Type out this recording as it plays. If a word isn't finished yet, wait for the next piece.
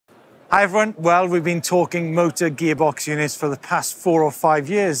Hi everyone, well we've been talking motor gearbox units for the past 4 or 5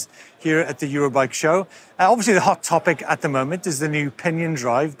 years here at the Eurobike show. Obviously the hot topic at the moment is the new Pinion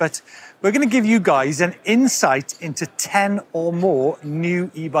drive, but we're going to give you guys an insight into 10 or more new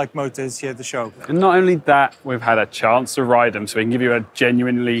e-bike motors here at the show. And not only that, we've had a chance to ride them so we can give you a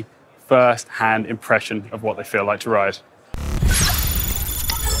genuinely first-hand impression of what they feel like to ride.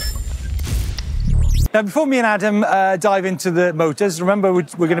 Now, before me and Adam dive into the motors, remember we're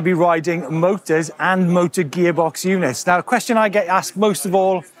going to be riding motors and motor gearbox units. Now, a question I get asked most of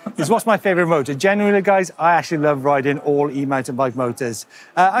all is, what's my favourite motor? Genuinely, guys, I actually love riding all e-mountain bike motors.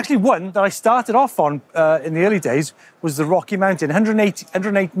 Actually, one that I started off on in the early days was the Rocky Mountain,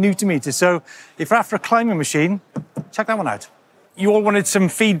 108 Newton meters. So if you're after a climbing machine, check that one out. You all wanted some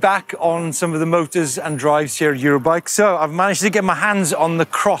feedback on some of the motors and drives here at Eurobike, so I've managed to get my hands on the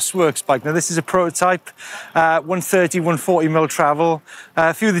Crossworx bike. Now, this is a prototype, 130, 140 mil travel.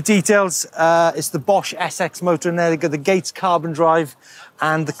 A few of the details, it's the Bosch SX motor in there. They've got the Gates carbon drive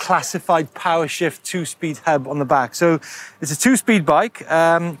and the classified power shift 2-speed hub on the back. So it's a 2-speed bike,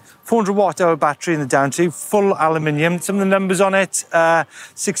 400 watt-hour battery in the down tube, full aluminium. Some of the numbers on it,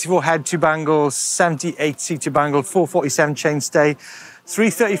 64 head tube angles, 78 seat tube angle, 447 chainstay,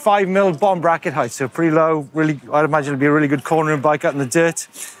 335 mil bottom bracket height, so pretty low. Really, I'd imagine it'd be a really good cornering bike out in the dirt.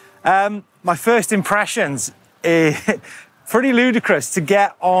 My first impressions, pretty ludicrous to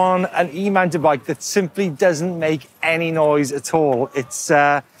get on an e-mountain bike that simply doesn't make any noise at all. It's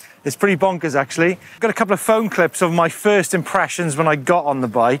pretty bonkers, actually. I've got a couple of phone clips of my first impressions when I got on the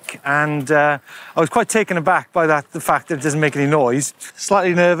bike, and I was quite taken aback by the fact that it doesn't make any noise.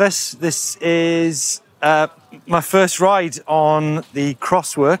 Slightly nervous. This is my first ride on the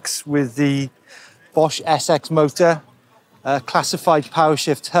Crossworx with the Bosch SX motor, classified power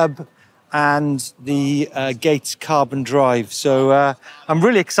shift hub, and the Gates carbon drive. So I'm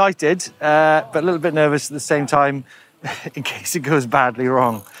really excited, but a little bit nervous at the same time in case it goes badly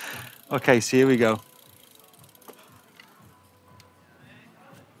wrong. Okay, so here we go.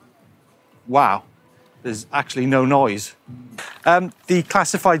 Wow, there's actually no noise. The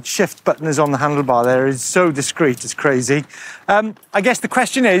classified shift button is on the handlebar there. It's so discreet, it's crazy. I guess the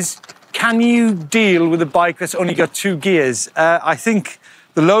question is, can you deal with a bike that's only got 2 gears? I think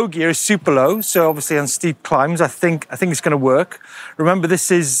the low gear is super low, so obviously on steep climbs, I think it's going to work. Remember, this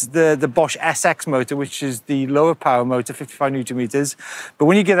is the Bosch SX motor, which is the lower power motor, 55 Newton meters. But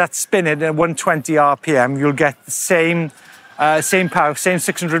when you get that spinning at 120 RPM, you'll get the same power, same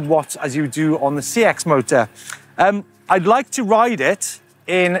 600 watts as you do on the CX motor. I'd like to ride it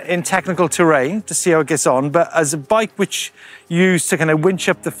in technical terrain to see how it gets on, but as a bike which you use to kind of winch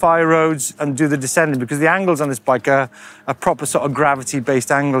up the fire roads and do the descending, because the angles on this bike are proper sort of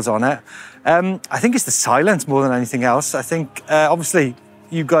gravity-based angles on it. I think it's the silence more than anything else. I think, obviously,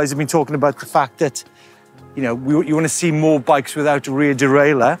 you guys have been talking about the fact that, you know, you want to see more bikes without a rear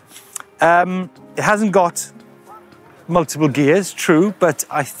derailleur. It hasn't got multiple gears, true, but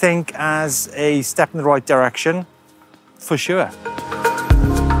I think as a step in the right direction, for sure.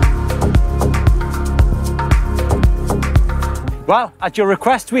 Well, at your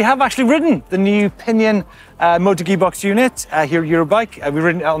request, we have actually ridden the new Pinion motor gearbox unit here at Eurobike. We've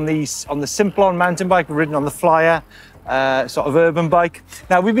ridden it on the Simplon mountain bike, we've ridden on the Flyer, sort of urban bike.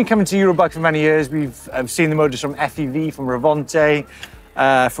 Now, we've been coming to Eurobike for many years. We've seen the motors from FEV, from Revonte,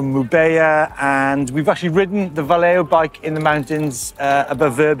 from Mubea, and we've actually ridden the Vallejo bike in the mountains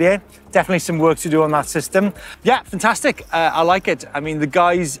above Verbier. Definitely some work to do on that system. Yeah, fantastic. I like it. I mean, the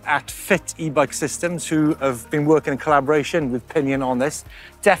guys at Fit e-bike systems, who have been working in collaboration with Pinion on this,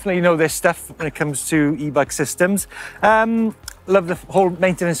 definitely know their stuff when it comes to e-bike systems. Love the whole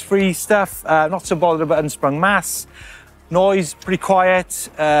maintenance-free stuff. Not so bothered about unsprung mass. Noise, pretty quiet.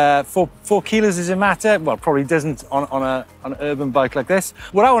 4 kilos, does it matter? Well, probably doesn't on an urban bike like this.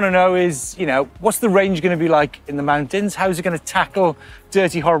 What I want to know is, you know, what's the range going to be like in the mountains? How's it going to tackle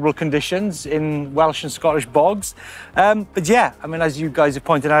dirty, horrible conditions in Welsh and Scottish bogs? But yeah, I mean, as you guys have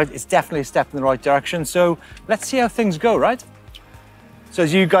pointed out, it's definitely a step in the right direction. So let's see how things go, right? So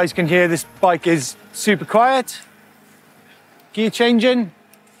as you guys can hear, this bike is super quiet. Gear changing.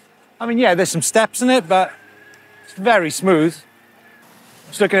 I mean, yeah, there's some steps in it, but it's very smooth.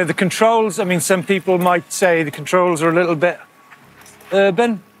 Just looking at the controls, I mean, some people might say the controls are a little bit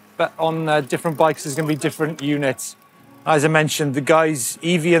urban, but on different bikes, there's going to be different units. As I mentioned, the guys,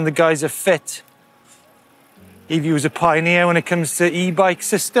 Evie and the guys are Fit. Evie was a pioneer when it comes to e-bike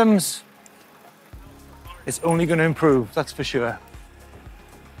systems. It's only going to improve, that's for sure.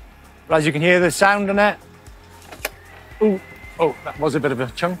 But as you can hear the sound on it. Ooh, oh, that was a bit of a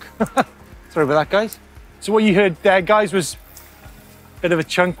chunk. Sorry about that, guys. So what you heard there, guys, was Bit of a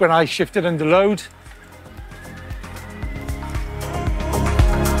chunk when I shifted under load.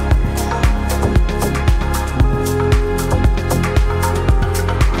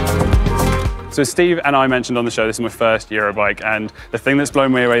 So Steve and I mentioned on the show, this is my first Eurobike, and the thing that's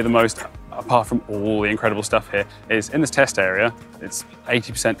blown me away the most, apart from all the incredible stuff here, is in this test area, it's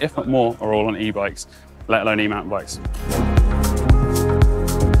 80%, if not more, are all on e-bikes, let alone e-mountain bikes.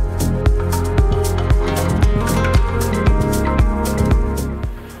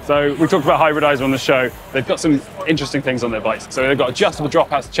 So we talked about Hybridizer on the show. They've got some interesting things on their bikes. So they've got adjustable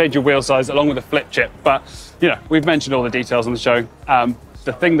dropouts to change your wheel size along with a flip chip. But, you know, we've mentioned all the details on the show.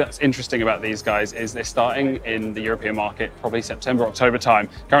 The thing that's interesting about these guys is they're starting in the European market, probably September, October time.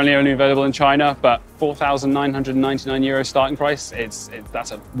 Currently only available in China, but 4,999 euros starting price.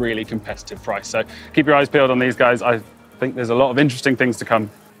 That's a really competitive price. So keep your eyes peeled on these guys. I think there's a lot of interesting things to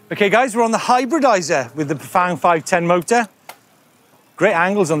come. Okay guys, we're on the Hybridizer with the Bafang G510 motor. Great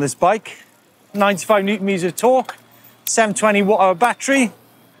angles on this bike. 95 Newton meters of torque, 720 watt-hour battery.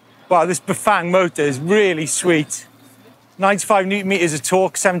 Wow, this Bafang motor is really sweet. 95 Newton meters of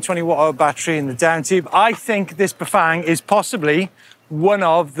torque, 720 watt-hour battery in the down tube. I think this Bafang is possibly one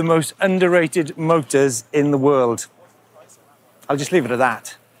of the most underrated motors in the world. I'll just leave it at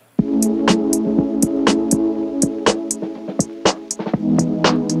that.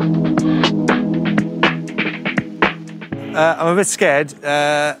 I'm a bit scared.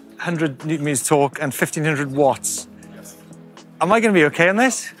 100 Newton meters torque and 1500 watts. Am I going to be okay on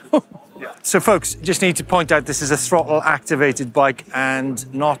this? So folks, just need to point out this is a throttle activated bike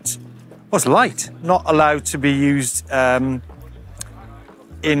and not, well, it's light, not allowed to be used in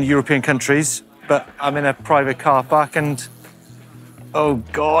European countries, but I'm in a private car park and, oh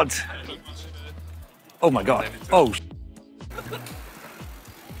God. Oh my God. Oh.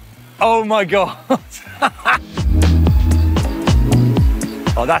 Oh my God.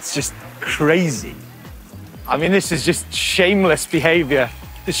 Oh, that's just crazy. I mean, this is just shameless behavior.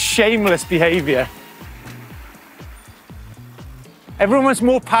 This shameless behavior. Everyone wants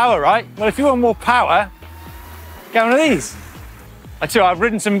more power, right? Well, if you want more power, get one of these. I tell you, I've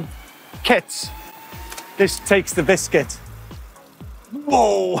ridden some kits. This takes the biscuit.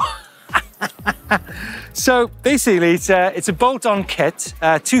 Whoa. So basically, it's a bolt-on kit,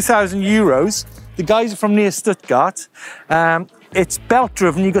 2,000 euros. The guys are from near Stuttgart. It's belt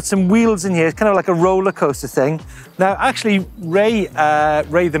driven, you've got some wheels in here, it's kind of like a roller coaster thing. Now, actually, Ray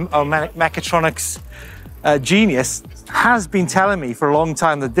the mechatronics genius, has been telling me for a long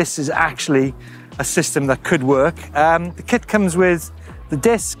time that this is actually a system that could work. The kit comes with the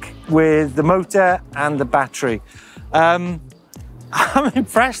disc, with the motor and the battery. I'm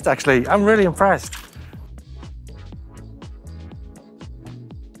impressed, actually. I'm really impressed.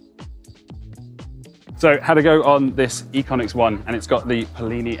 So had to go on this Econic one, and it's got the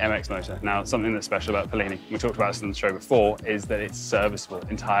Polini MX motor. Now, something that's special about Polini, we talked about this on the show before, is that it's serviceable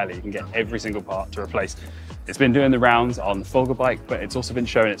entirely. You can get every single part to replace. It's been doing the rounds on the Folger bike, but it's also been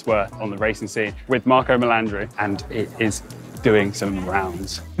showing its worth on the racing scene with Marco Melandri, and it is doing some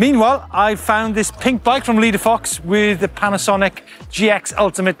rounds. Meanwhile, I found this pink bike from Leader Fox with the Panasonic GX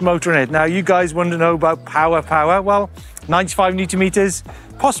Ultimate motor in it. Now, you guys want to know about power. Well, 95 Newton meters,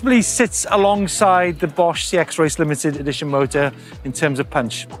 possibly sits alongside the Bosch CX Race Limited Edition motor in terms of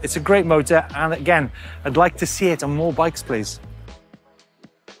punch. It's a great motor, and again, I'd like to see it on more bikes, please.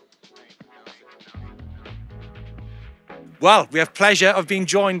 Well, we have pleasure of being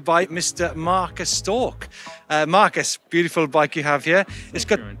joined by Mr. Marcus Storck. Marcus, beautiful bike you have here. It's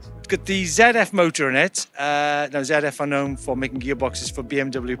got the ZF motor in it. Now, ZF are known for making gearboxes for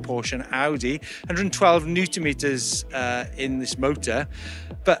BMW, Porsche and Audi. 112 Newton meters in this motor.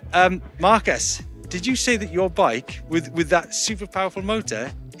 But Marcus, did you say that your bike with that super powerful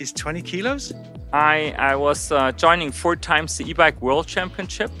motor is 20 kilos? I was joining 4 times the e-bike world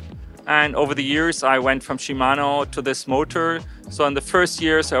championship. And over the years, I went from Shimano to this motor. So in the first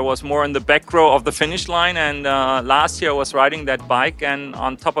years, I was more in the back row of the finish line. And last year, I was riding that bike. And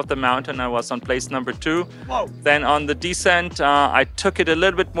on top of the mountain, I was on place number 2. Whoa. Then on the descent, I took it a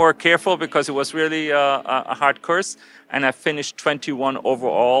little bit more careful because it was really a hard course. And I finished 21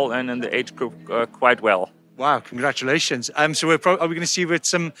 overall and in the age group quite well. Wow, congratulations. So are we going to see you at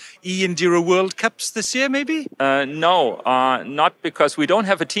some e-Enduro World Cups this year, maybe? No, not because we don't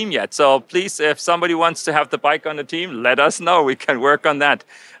have a team yet. So please, if somebody wants to have the bike on the team, let us know. We can work on that.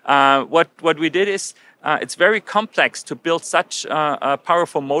 What we did is, it's very complex to build such a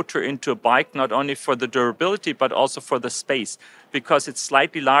powerful motor into a bike, not only for the durability, but also for the space, because it's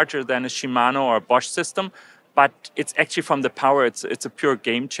slightly larger than a Shimano or a Bosch system. but it's actually from the power, it's a pure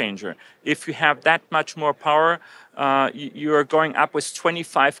game changer. If you have that much more power, you are going up with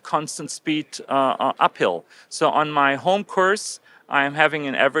 25 constant speed uphill. So on my home course, I am having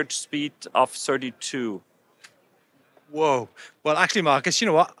an average speed of 32. Whoa. Well, actually, Marcus, you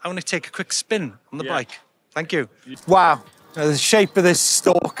know what? I want to take a quick spin on the bike. Thank you. Wow. Now, the shape of this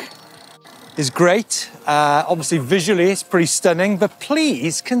Storck is great. Obviously, visually, it's pretty stunning. But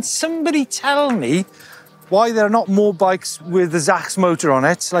please, can somebody tell me why there are not more bikes with the Sachs motor on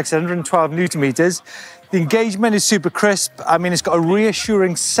it? Like I said, 112 Newton meters. The engagement is super crisp. I mean, it's got a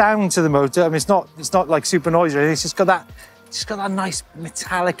reassuring sound to the motor. I mean, it's not like super noisy. It's just got that nice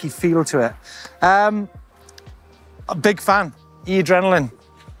metallic-y feel to it. A big fan. E-Drenalin.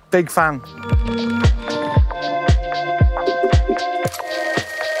 Big fan.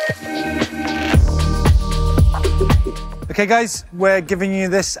 Okay, guys, we're giving you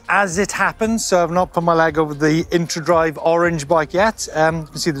this as it happens. So I've not put my leg over the Intradrive orange bike yet. You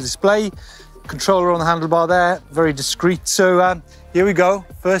can see the display, controller on the handlebar there, very discreet. So here we go,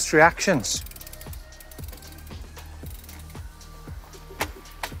 first reactions.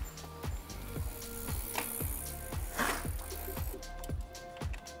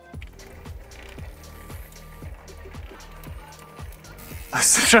 I'm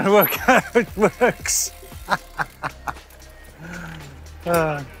still trying to work out how it works.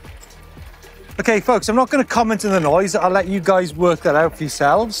 Okay, folks, I'm not going to comment on the noise. I'll let you guys work that out for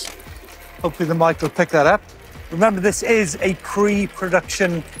yourselves. Hopefully the mic will pick that up. Remember, this is a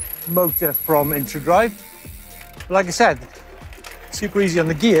pre-production motor from Intradrive. Like I said, super easy on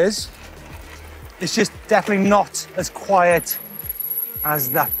the gears. It's just definitely not as quiet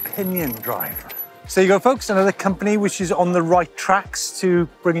as that Pinion drive. So there you go, folks, another company which is on the right tracks to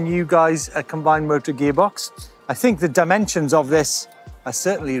bringing you guys a combined motor gearbox. I think the dimensions of this are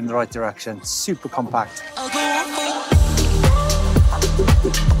certainly in the right direction. Super compact.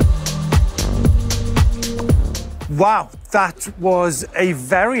 Wow, that was a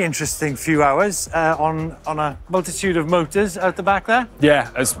very interesting few hours on a multitude of motors out the back there. Yeah,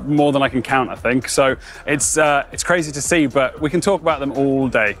 it's more than I can count, I think. So it's crazy to see, but we can talk about them all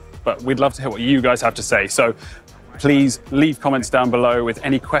day. But we'd love to hear what you guys have to say. So please leave comments down below with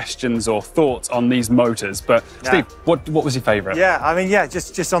any questions or thoughts on these motors. But Steve, what was your favorite? Yeah, I mean,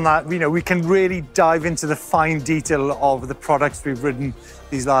 just on that, you know, we can really dive into the fine detail of the products we've ridden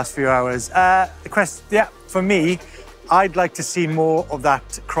these last few hours. For me, I'd like to see more of that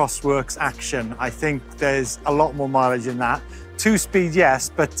Crossworx action. I think there's a lot more mileage in that. 2-speed, yes,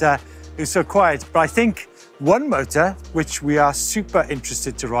 but it was so quiet. But I think one motor, which we are super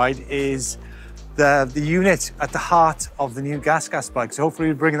interested to ride, is the unit at the heart of the new gas bike. So hopefully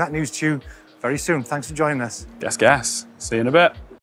we'll bring that news to you very soon. Thanks for joining us. Gas. See you in a bit.